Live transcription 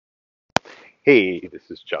Hey,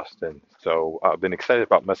 this is Justin. So I've been excited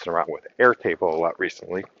about messing around with Airtable a lot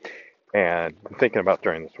recently, and I'm thinking about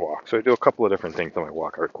during this walk. So I do a couple of different things on my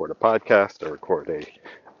walk. I record a podcast, I record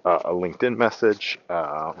a LinkedIn message,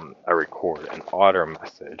 I record an Otter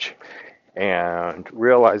message, and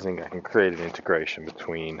realizing I can create an integration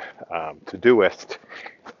between Todoist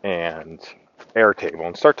and Airtable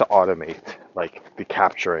and start to automate like the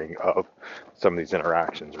capturing of some of these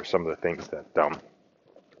interactions or some of the things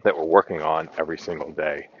that we're working on every single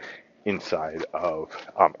day inside of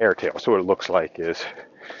Airtable. So what it looks like is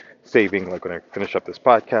saving, like when I finish up this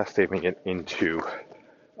podcast,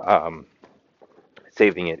 um,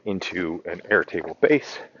 saving it into an Airtable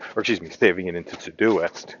base, or excuse me, saving it into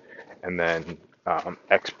Todoist, and then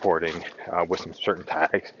exporting with some certain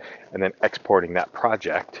tags, and then exporting that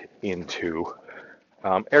project into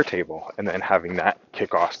Airtable, and then having that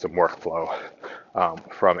kick off some workflow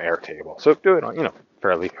from Airtable. So do it on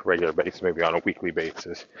fairly regular basis, maybe on a weekly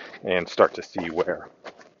basis, and start to see where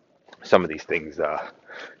some of these things, some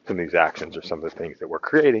of these actions, or some of the things that we're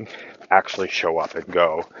creating actually show up and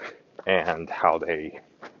go, and how they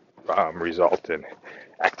result in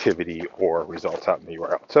activity or results out in the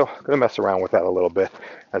URL. So I'm going to mess around with that a little bit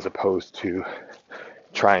as opposed to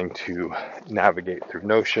trying to navigate through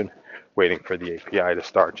Notion, waiting for the API to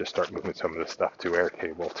start, just start moving some of the stuff to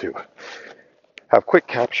Airtable to have quick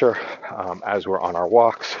capture as we're on our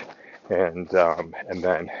walks, and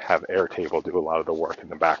then have Airtable do a lot of the work in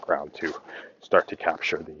the background to start to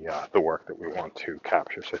capture the work that we want to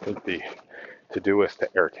capture. So I think the Todoist to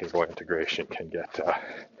Airtable integration can get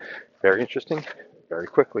very interesting very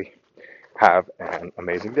quickly. Have an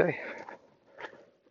amazing day.